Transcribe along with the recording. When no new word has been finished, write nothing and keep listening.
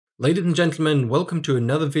Ladies and gentlemen, welcome to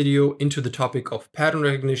another video into the topic of pattern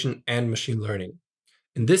recognition and machine learning.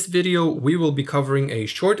 In this video, we will be covering a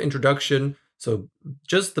short introduction, so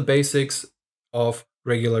just the basics of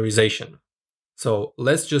regularization. So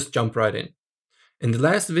let's just jump right in. In the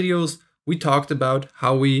last videos, we talked about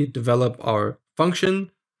how we develop our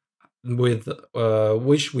function with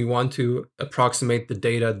which we want to approximate the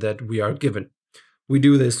data that we are given. We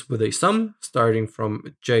do this with a sum starting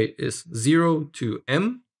from j is 0 to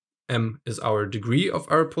m. M is our degree of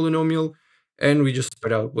our polynomial, and we just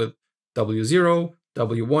start out with w0,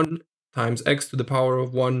 w1 times x to the power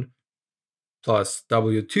of 1 plus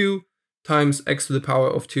w2 times x to the power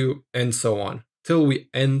of 2, and so on, till we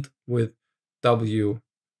end with wm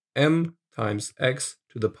times x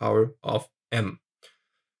to the power of m.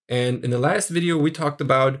 And in the last video, we talked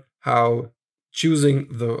about how choosing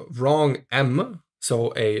the wrong m,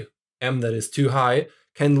 so a m that is too high,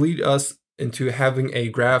 can lead us into having a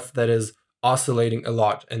graph that is oscillating a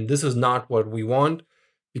lot. And this is not what we want,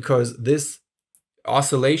 because this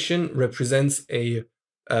oscillation represents a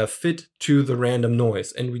fit to the random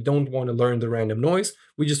noise. And we don't want to learn the random noise.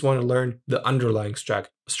 We just want to learn the underlying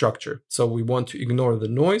structure. So we want to ignore the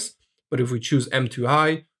noise. But if we choose m too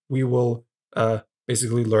high, we will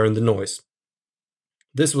basically learn the noise.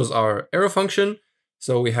 This was our error function.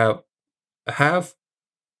 So we have a half,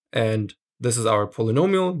 and this is our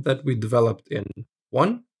polynomial that we developed in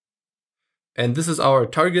 1. And this is our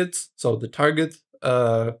targets. So the target,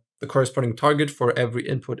 the corresponding target for every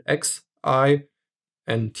input xi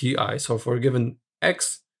and ti. So for a given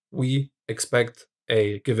x, we expect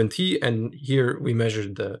a given t, and here we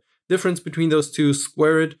measure the difference between those two,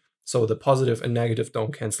 square it, so the positive and negative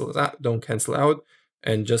don't cancel out,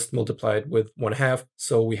 and just multiply it with 1/2,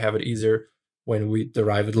 so we have it easier when we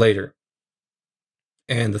derive it later.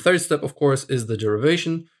 And the third step, of course, is the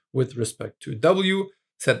derivation with respect to w.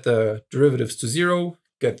 Set the derivatives to 0,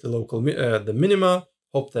 get the local the minima,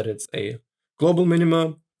 hope that it's a global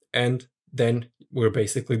minima, and then we're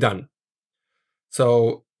basically done.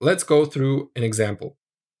 So let's go through an example.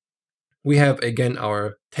 We have again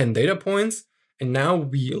our 10 data points, and now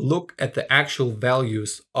we look at the actual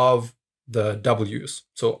values of the w's,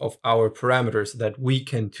 so of our parameters that we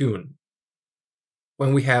can tune.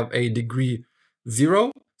 When we have a degree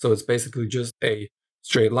 0, so it's basically just a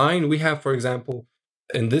straight line, we have, for example,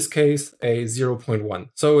 in this case, a 0.1.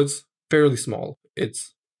 So it's fairly small.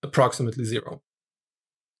 It's approximately 0.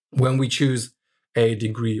 When we choose a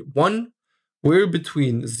degree 1, we're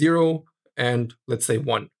between 0 and, let's say,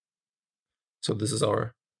 1. So this is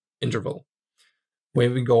our interval.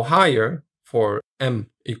 When we go higher for m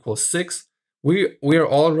equals 6, we are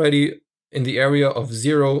already in the area of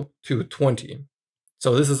 0 to 20.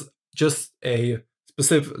 So this is just a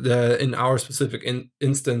specific, in our specific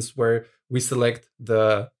instance where we select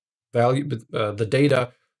the value, the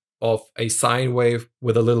data of a sine wave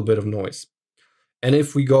with a little bit of noise. And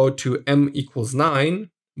if we go to m equals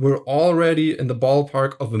 9, we're already in the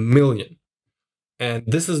ballpark of 1,000,000. And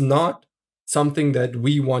this is not something that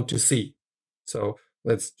we want to see. So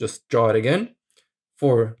let's just draw it again.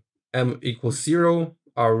 For m equals 0,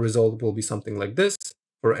 our result will be something like this.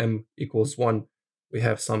 For m equals 1, we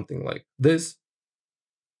have something like this.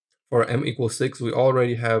 For m equals 6, we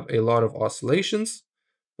already have a lot of oscillations,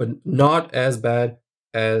 but not as bad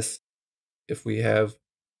as if we have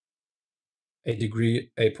a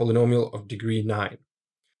polynomial of degree 9.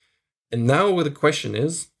 And now the question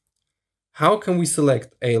is, how can we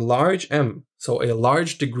select a large m, so a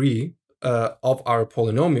large degree of our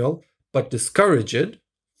polynomial, but discourage it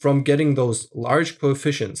from getting those large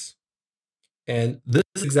coefficients? And this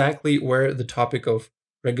is exactly where the topic of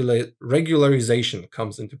regularization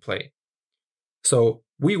comes into play. So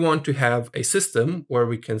we want to have a system where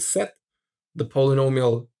we can set the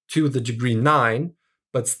polynomial to the degree 9,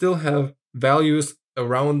 but still have values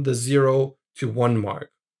around the 0 to 1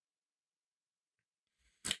 mark.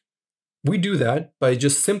 We do that by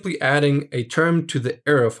just simply adding a term to the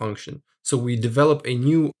error function. So we develop a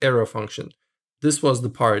new error function. This was the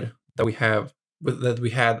part that we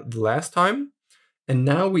had the last time. And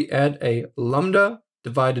now we add a lambda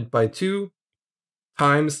divided by 2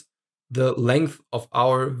 times the length of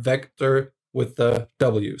our vector with the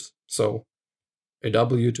w's. So a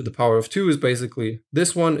w to the power of 2 is basically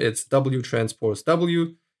this one. It's w transpose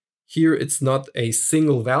w. Here it's not a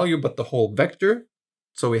single value, but the whole vector.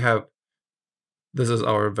 So we have, this is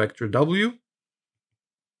our vector w.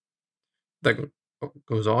 That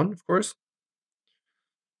goes on, of course.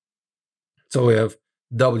 So we have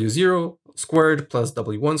w0 squared plus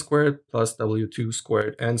w1 squared plus w2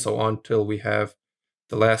 squared, and so on till we have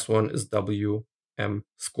the last one is wm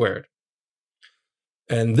squared.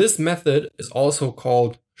 And this method is also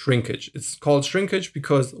called shrinkage. It's called shrinkage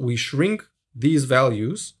because we shrink these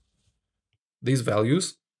values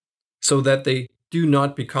so that they do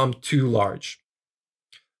not become too large.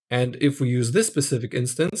 And if we use this specific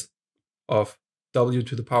instance of w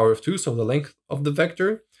to the power of 2, so the length of the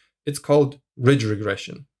vector, it's called ridge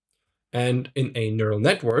regression. And in a neural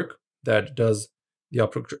network that does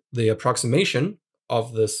the approximation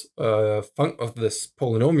of this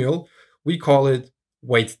polynomial, we call it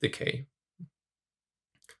weight decay.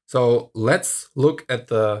 So let's look at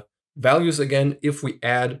the values again if we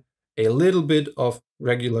add a little bit of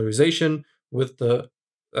regularization with the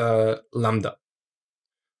lambda.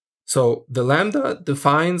 So the lambda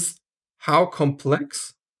defines how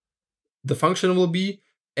complex the function will be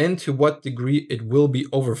and to what degree it will be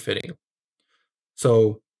overfitting.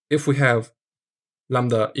 So if we have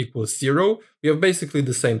lambda equals 0, we have basically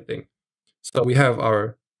the same thing. So we have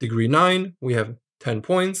our degree 9, we have 10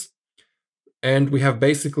 points, and we have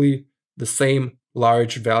basically the same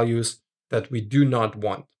large values that we do not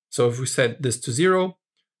want. So if we set this to 0,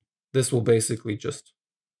 this will basically just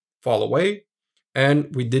fall away,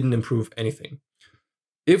 and we didn't improve anything.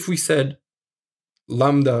 If we set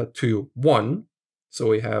lambda to 1, so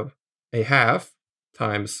we have a half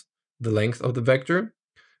times the length of the vector,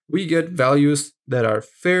 we get values that are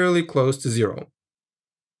fairly close to 0.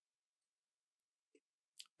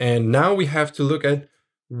 And now we have to look at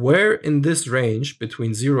where in this range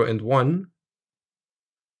between 0 and 1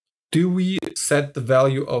 do we set the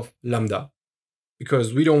value of lambda?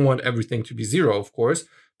 Because we don't want everything to be 0, of course,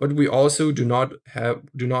 but we also do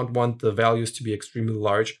not want the values to be extremely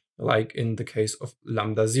large, like in the case of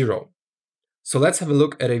lambda 0. So let's have a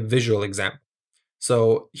look at a visual example.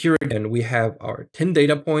 So here again, we have our 10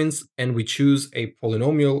 data points and we choose a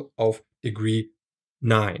polynomial of degree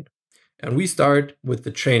 9. And we start with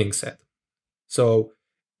the training set. So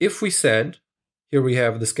if we said, here we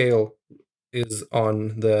have the scale is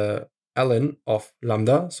on the ln of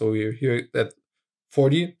lambda. So we're here at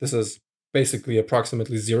 40. This is basically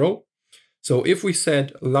approximately 0. So if we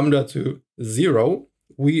set lambda to 0,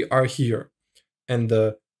 we are here. And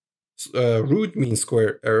the root mean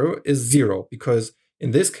square error is 0 because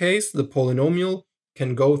in this case the polynomial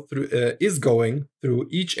can go through is going through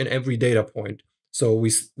each and every data point. So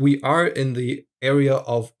we are in the area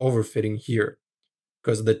of overfitting here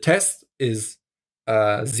because the test is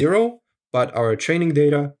 0, but our training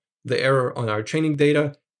data, the error on our training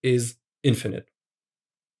data is infinite.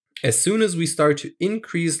 As soon as we start to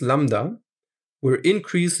increase lambda, we're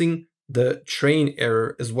increasing the train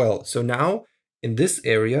error as well. So now in this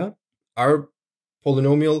area, our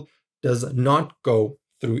polynomial does not go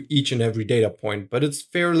through each and every data point, but it's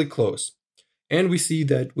fairly close. And we see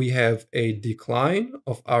that we have a decline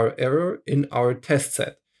of our error in our test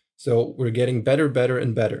set. So we're getting better, better,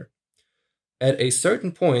 and better. At a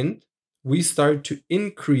certain point, we start to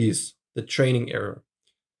increase the training error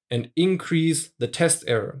and increase the test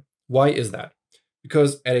error. Why is that?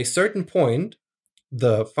 Because at a certain point,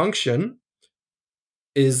 the function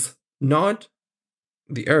is not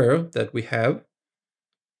the error that we have,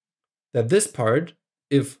 that this part,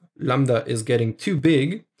 if lambda is getting too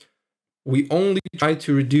big, we only try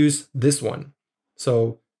to reduce this one.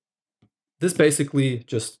 So this basically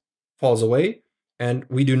just falls away and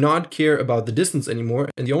we do not care about the distance anymore.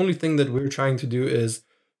 And the only thing that we're trying to do is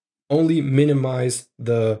only minimize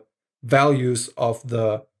the values of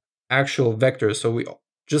the actual vectors. So we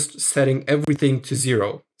just setting everything to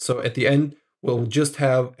 0. So at the end, we'll just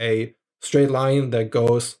have a straight line that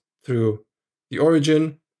goes through the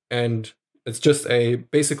origin, and it's just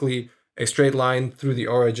basically a straight line through the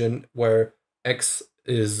origin where x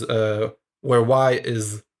is where y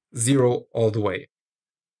is 0 all the way.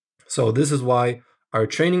 So this is why our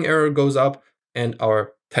training error goes up and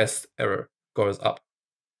our test error goes up.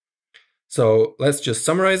 So let's just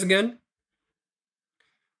summarize again.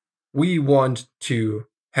 We want to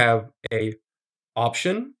have a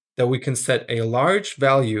option that we can set a large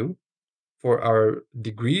value for our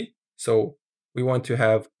degree. So we want to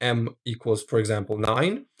have m equals, for example,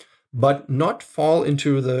 9, but not fall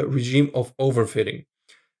into the regime of overfitting.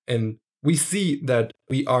 And we see that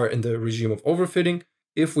we are in the regime of overfitting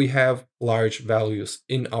if we have large values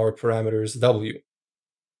in our parameters w.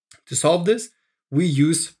 To solve this, we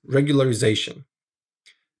use regularization.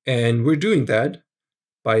 And we're doing that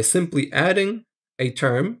by simply adding a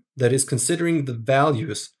term that is considering the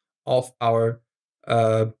values of our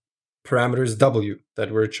parameters w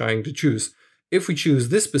that we're trying to choose. If we choose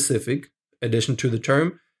this specific addition to the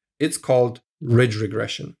term, it's called ridge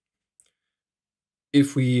regression.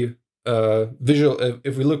 If we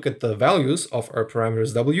look at the values of our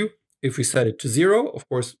parameters w, If we set it to 0, of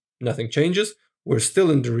course, nothing changes. We're still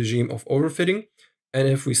in the regime of overfitting. And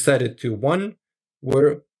if we set it to 1,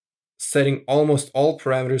 we're setting almost all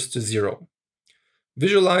parameters to 0.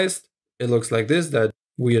 Visualized, it looks like this, that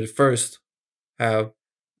we at first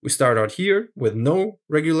we start out here with no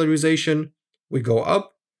regularization, we go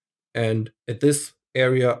up, and at this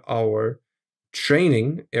area, our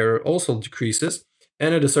training error also decreases.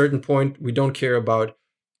 And at a certain point, we don't care about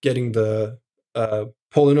getting the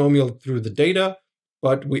polynomial through the data,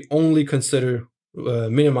 but we only consider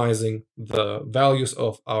minimizing the values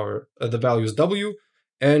of the values w,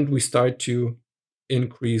 and we start to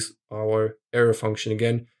increase our error function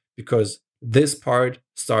again, because this part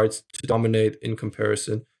starts to dominate in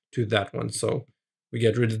comparison to that one. So we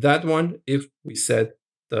get rid of that one if we set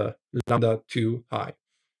the lambda too high.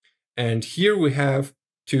 And here we have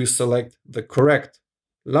to select the correct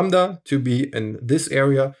lambda to be in this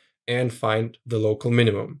area and find the local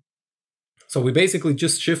minimum. So we basically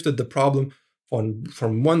just shifted the problem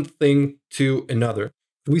from one thing to another.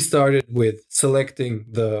 We started with selecting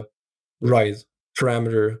the right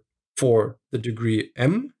parameter for the degree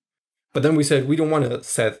m, but then we said we don't want to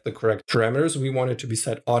set the correct parameters. We want it to be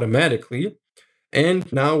set automatically.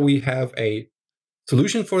 And now we have a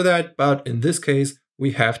solution for that, but in this case,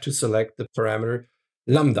 we have to select the parameter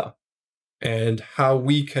lambda. And how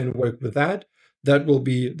we can work with that will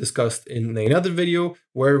be discussed in another video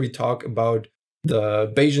where we talk about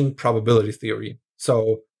the Bayesian probability theory.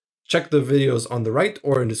 So check the videos on the right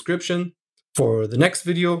or in description for the next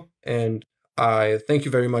video. And I thank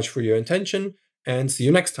you very much for your attention and see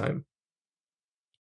you next time.